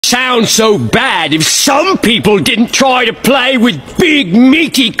sound so bad if some people didn't try to play with big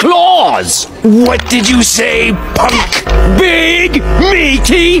meaty claws. What did you say, punk? Big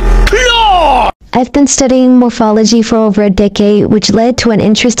meaty claws! I've been studying morphology for over a decade, which led to an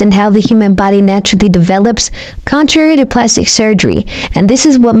interest in how the human body naturally develops, contrary to plastic surgery, and this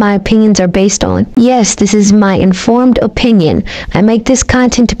is what my opinions are based on. Yes, this is my informed opinion. I make this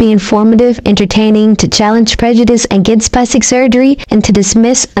content to be informative, entertaining, to challenge prejudice against plastic surgery, and to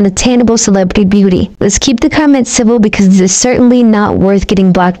dismiss unattainable celebrity beauty. Let's keep the comments civil because this is certainly not worth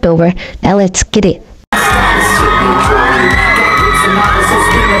getting blocked over. Now let's get it.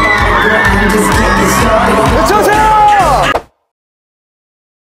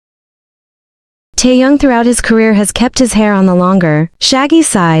 Taehyung throughout his career has kept his hair on the longer, shaggy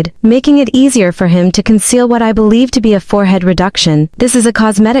side, making it easier for him to conceal what I believe to be a forehead reduction. This is a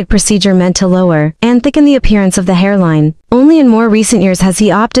cosmetic procedure meant to lower and thicken the appearance of the hairline. Only in more recent years has he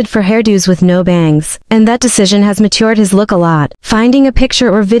opted for hairdos with no bangs, and that decision has matured his look a lot. Finding a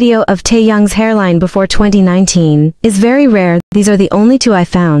picture or video of Taehyung's hairline before 2019 is very rare. These are the only two I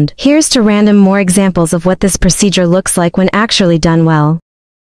found. Here's to random more examples of what this procedure looks like when actually done well.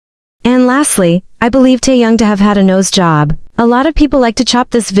 And lastly, I believe Taehyung to have had a nose job. A lot of people like to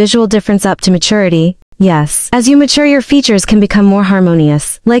chop this visual difference up to maturity. Yes, as you mature your features can become more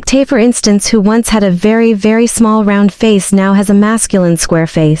harmonious. Like Tae for instance, who once had a very small round face now has a masculine square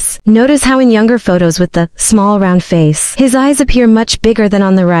face. Notice how in younger photos with the small round face, his eyes appear much bigger than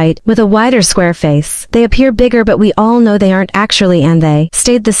on the right, with a wider square face. They appear bigger but we all know they aren't actually and they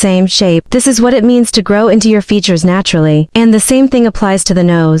stayed the same shape. This is what it means to grow into your features naturally. And the same thing applies to the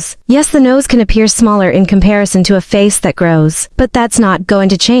nose. Yes, the nose can appear smaller in comparison to a face that grows, but that's not going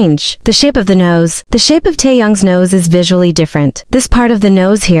to change the shape of the nose. The shape of Taehyung's nose is visually different. This part of the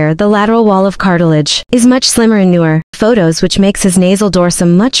nose here, the lateral wall of cartilage, is much slimmer in newer photos, which makes his nasal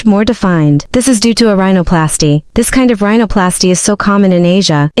dorsum much more defined. This is due to a rhinoplasty. This kind of rhinoplasty is so common in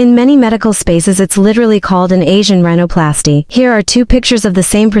Asia. In many medical spaces it's literally called an Asian rhinoplasty. Here are two pictures of the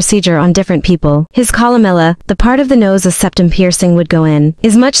same procedure on different people. His columella, the part of the nose a septum piercing would go in,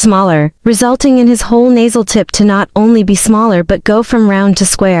 is much smaller, resulting in his whole nasal tip to not only be smaller but go from round to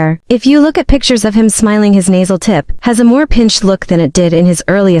square. If you look at pictures of him smiling, his nasal tip has a more pinched look than it did in his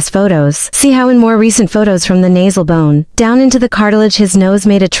earliest photos. See how in more recent photos from the nasal bone down into the cartilage his nose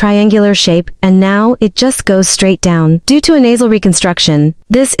made a triangular shape, and now it just goes straight down. Due to a nasal reconstruction,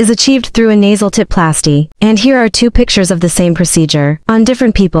 this is achieved through a nasal tip plasty. And here are two pictures of the same procedure on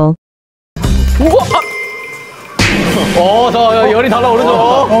different people. 열이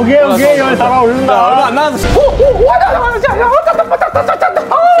달아오르죠. 오케이, 열이 달아오른다. 얼마 안 남았어.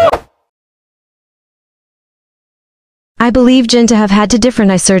 I believe Jin to have had two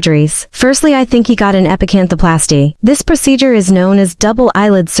different eye surgeries. Firstly, I think he got an epicanthaloplasty. This procedure is known as double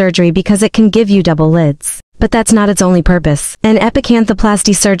eyelid surgery because it can give you double lids. But that's not its only purpose. An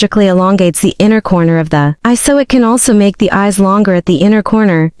epicanthaloplasty surgically elongates the inner corner of the eye, so it can also make the eyes longer at the inner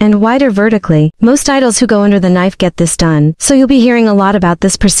corner and wider vertically. Most idols who go under the knife get this done, so you'll be hearing a lot about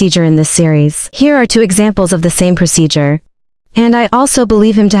this procedure in this series. Here are two examples of the same procedure. And I also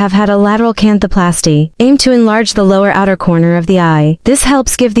believe him to have had a lateral canthoplasty, aimed to enlarge the lower outer corner of the eye. This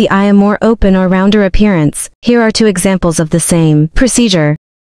helps give the eye a more open or rounder appearance. Here are two examples of the same procedure.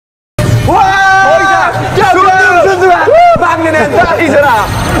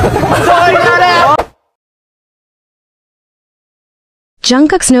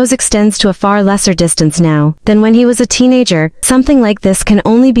 Jungkook's nose extends to a far lesser distance now than when he was a teenager. Something like this can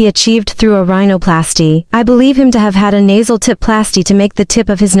only be achieved through a rhinoplasty. I believe him to have had a nasal tip plasty to make the tip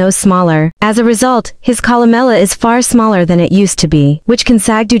of his nose smaller. As a result, his columella is far smaller than it used to be, which can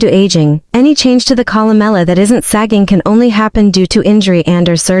sag due to aging. Any change to the columella that isn't sagging can only happen due to injury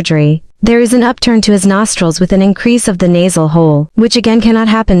and/or surgery. There is an upturn to his nostrils with an increase of the nasal hole, which again cannot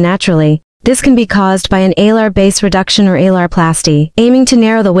happen naturally. This can be caused by an alar base reduction or alarplasty, aiming to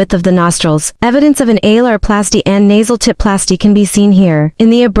narrow the width of the nostrils. Evidence of an alarplasty and nasal tip plasty can be seen here, in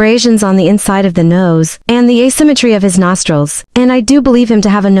the abrasions on the inside of the nose, and the asymmetry of his nostrils. And I do believe him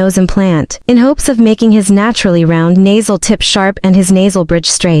to have a nose implant, in hopes of making his naturally round nasal tip sharp and his nasal bridge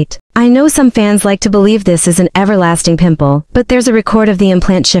straight. I know some fans like to believe this is an everlasting pimple, but there's a record of the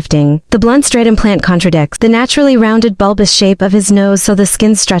implant shifting. The blunt straight implant contradicts the naturally rounded bulbous shape of his nose, so the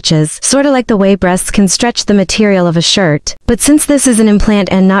skin stretches, sorta like the way breasts can stretch the material of a shirt. But since this is an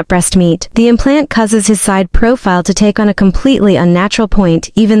implant and not breast meat, the implant causes his side profile to take on a completely unnatural point,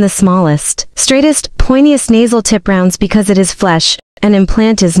 even the smallest, straightest, pointiest nasal tip rounds because it is flesh. An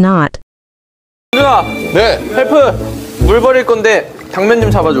implant is not. 누나, 네. 헬프, 물 버릴 건데 당면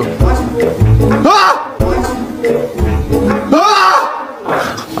좀 잡아줘.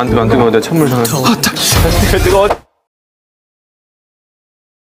 안 뜨거워. 내가 찬물 상했어. 뜨거워.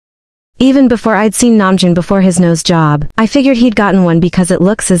 Even before I'd seen Namjoon before his nose job, I figured he'd gotten one because it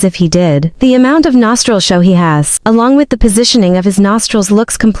looks as if he did. The amount of nostril show he has, along with the positioning of his nostrils,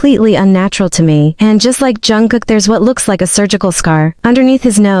 looks completely unnatural to me. And just like Jungkook, there's what looks like a surgical scar underneath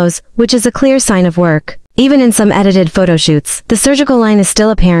his nose, which is a clear sign of work. Even in some edited photo shoots, the surgical line is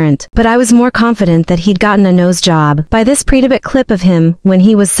still apparent, but I was more confident that he'd gotten a nose job. By this pre-debut clip of him, when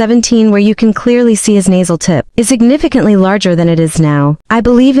he was 17, where you can clearly see his nasal tip is significantly larger than it is now. I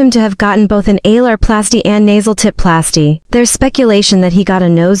believe him to have gotten both an alarplasty and nasal tip plasty. There's speculation that he got a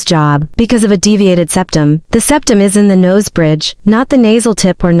nose job because of a deviated septum. The septum is in the nose bridge, not the nasal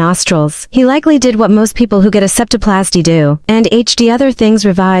tip or nostrils. He likely did what most people who get a septoplasty do, and HD other things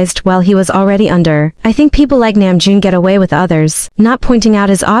revised while he was already under. I think people like Namjoon get away with others, not pointing out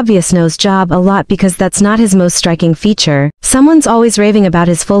his obvious nose job a lot because that's not his most striking feature. Someone's always raving about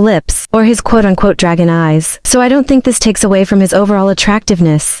his full lips, or his quote-unquote dragon eyes, so I don't think this takes away from his overall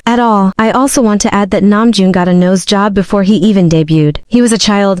attractiveness at all. I also want to add that Namjoon got a nose job before he even debuted. He was a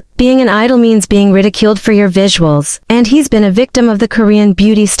child. Being an idol means being ridiculed for your visuals, and he's been a victim of the Korean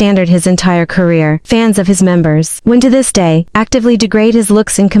beauty standard his entire career. Fans of his members, when to this day, actively degrade his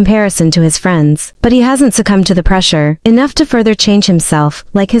looks in comparison to his friends. But he hasn't succumbed to the pressure enough to further change himself,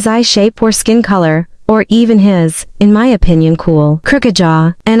 like his eye shape or skin color, or even his, in my opinion, cool, crooked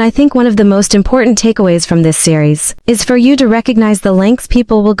jaw. And I think one of the most important takeaways from this series is for you to recognize the lengths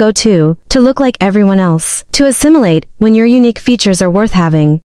people will go to look like everyone else, to assimilate when your unique features are worth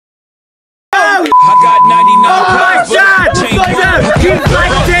having. I got 99 He's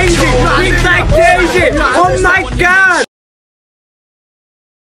like Daisy! He's like Daisy! Oh my god!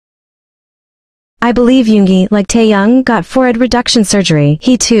 I believe Yoongi, like Taeyoung, got forehead reduction surgery.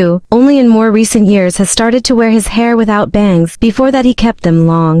 He too, only in more recent years, has started to wear his hair without bangs. Before that he kept them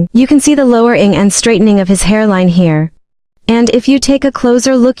long. You can see the lowering and straightening of his hairline here. And if you take a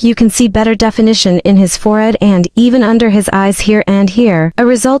closer look, you can see better definition in his forehead and even under his eyes here and here, a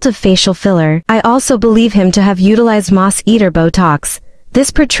result of facial filler. I also believe him to have utilized mass eater Botox. This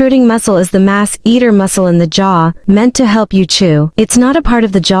protruding muscle is the mass eater muscle in the jaw, meant to help you chew. It's not a part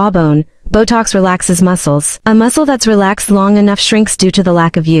of the jawbone. Botox relaxes muscles. A muscle that's relaxed long enough shrinks due to the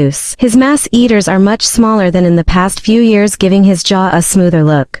lack of use. His mass eaters are much smaller than in the past few years, giving his jaw a smoother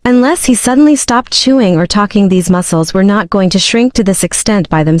look. Unless he suddenly stopped chewing or talking, these muscles were not going to shrink to this extent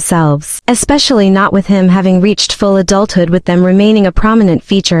by themselves. Especially not with him having reached full adulthood, with them remaining a prominent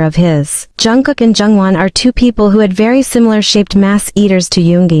feature of his. Jungkook and Jungwon are two people who had very similar shaped mass eaters to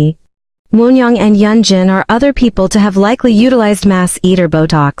Yoongi. Wonyoung and Yeonjin are other people to have likely utilized mass eater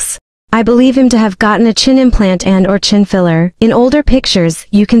Botox. I believe him to have gotten a chin implant and or chin filler. In older pictures,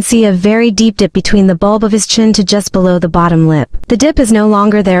 you can see a very deep dip between the bulb of his chin to just below the bottom lip. The dip is no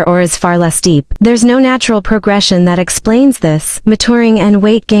longer there or is far less deep. There's no natural progression that explains this. Maturing and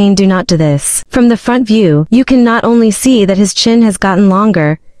weight gain do not do this. From the front view, you can not only see that his chin has gotten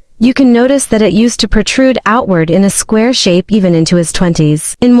longer, you can notice that it used to protrude outward in a square shape even into his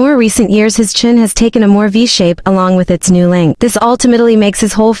 20s. In more recent years, his chin has taken a more V shape along with its new length. This ultimately makes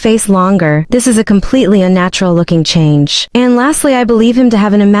his whole face longer. This is a completely unnatural looking change. And lastly, I believe him to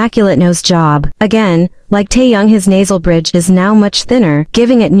have an immaculate nose job. Again, like Taeyoung, his nasal bridge is now much thinner,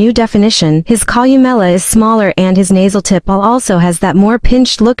 giving it new definition. His columella is smaller and his nasal tip also has that more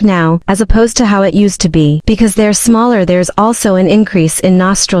pinched look now, as opposed to how it used to be. Because they're smaller, there's also an increase in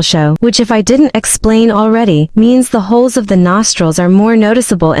nostril show, which, if I didn't explain already, means the holes of the nostrils are more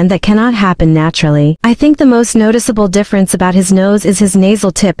noticeable, and that cannot happen naturally. I think the most noticeable difference about his nose is his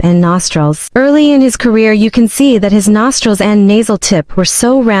nasal tip and nostrils. Early in his career, you can see that his nostrils and nasal tip were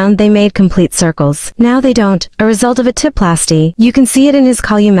so round they made complete circles. Now they don't, a result of a tipplasty. You can see it in his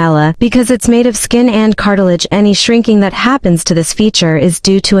columella, because it's made of skin and cartilage. Any shrinking that happens to this feature is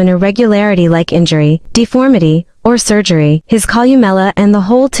due to an irregularity like injury, deformity, or surgery. His columella and the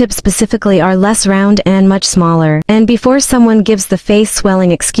whole tip specifically are less round and much smaller. And before someone gives the face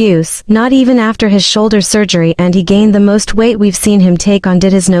swelling excuse, not even after his shoulder surgery and he gained the most weight we've seen him take on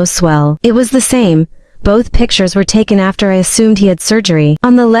did his nose swell. It was the same. Both pictures were taken after I assumed he had surgery.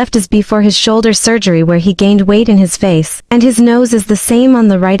 On the left is before his shoulder surgery, where he gained weight in his face, and his nose is the same on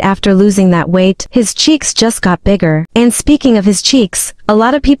the right after losing that weight. His cheeks just got bigger. And speaking of his cheeks, a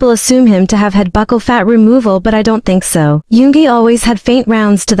lot of people assume him to have had buccal fat removal, but I don't think so. Yoongi always had faint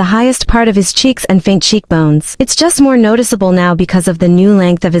rounds to the highest part of his cheeks and faint cheekbones. It's just more noticeable now because of the new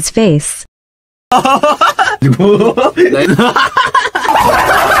length of his face.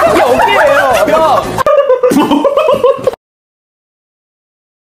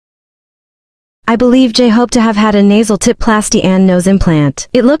 I believe J-Hope to have had a nasal tip-plasty and nose implant.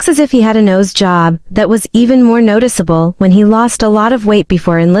 It looks as if he had a nose job that was even more noticeable when he lost a lot of weight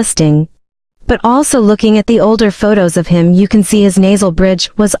before enlisting. But also looking at the older photos of him, you can see his nasal bridge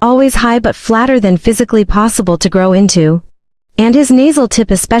was always high but flatter than physically possible to grow into. And his nasal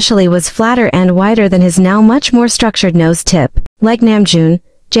tip especially was flatter and wider than his now much more structured nose tip. Like Namjoon,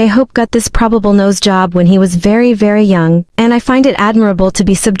 J-Hope got this probable nose job when he was very, very young, and I find it admirable to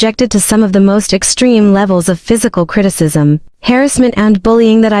be subjected to some of the most extreme levels of physical criticism, harassment and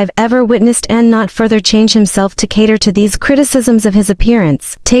bullying that I've ever witnessed, and not further change himself to cater to these criticisms of his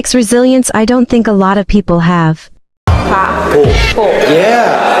appearance. Takes resilience I don't think a lot of people have.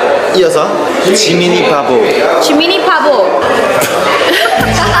 Yeah. 이어서 지민이 바보. 지민이 바보.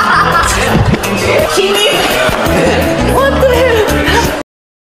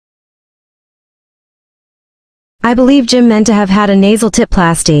 I believe Jimin to have had a nasal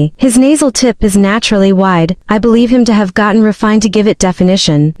tip-plasty. His nasal tip is naturally wide. I believe him to have gotten refined to give it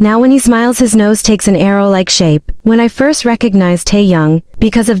definition. Now when he smiles his nose takes an arrow-like shape. When I first recognized Taeyoung,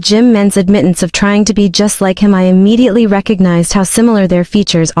 because of Jimin's admittance of trying to be just like him, I immediately recognized how similar their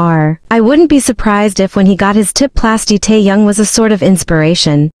features are. I wouldn't be surprised if when he got his tip-plasty Taeyoung was a sort of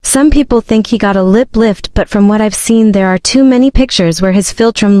inspiration. Some people think he got a lip lift, but from what I've seen there are too many pictures where his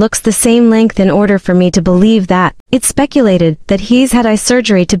philtrum looks the same length in order for me to believe that. It's speculated that he's had eye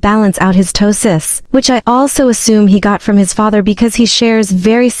surgery to balance out his ptosis, which I also assume he got from his father because he shares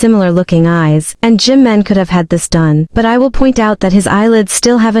very similar looking eyes, and Jimin could have had this done. But I will point out that his eyelids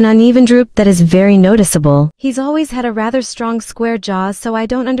still have an uneven droop that is very noticeable. He's always had a rather strong square jaw, so I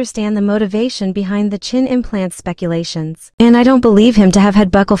don't understand the motivation behind the chin implant speculations. And I don't believe him to have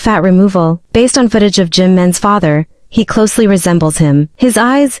had buccal fat removal. Based on footage of Jimin's father, he closely resembles him. His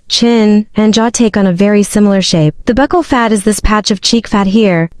eyes, chin, and jaw take on a very similar shape. The buccal fat is this patch of cheek fat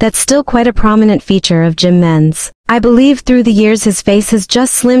here that's still quite a prominent feature of Jimin's. I believe through the years his face has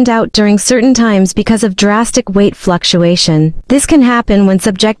just slimmed out during certain times because of drastic weight fluctuation. This can happen when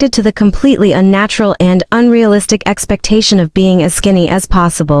subjected to the completely unnatural and unrealistic expectation of being as skinny as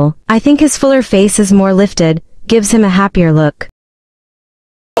possible. I think his fuller face is more lifted, gives him a happier look.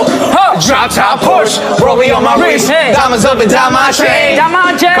 Drop top push, rolling on my wrist, diamonds up and down my chain.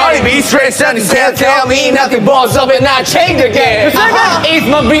 Cardi B straight sunny, tell me nothing, balls up and I changed again. It's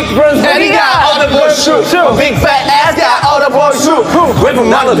my big friends, and he got all the boys shoot. My big fat ass got all the boys shoot. Went from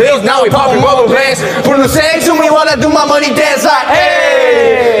dollar bills, now we popping rubber bands. From the sex to me while I do my money dance like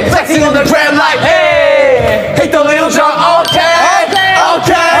hey, flexing on the gram like hey.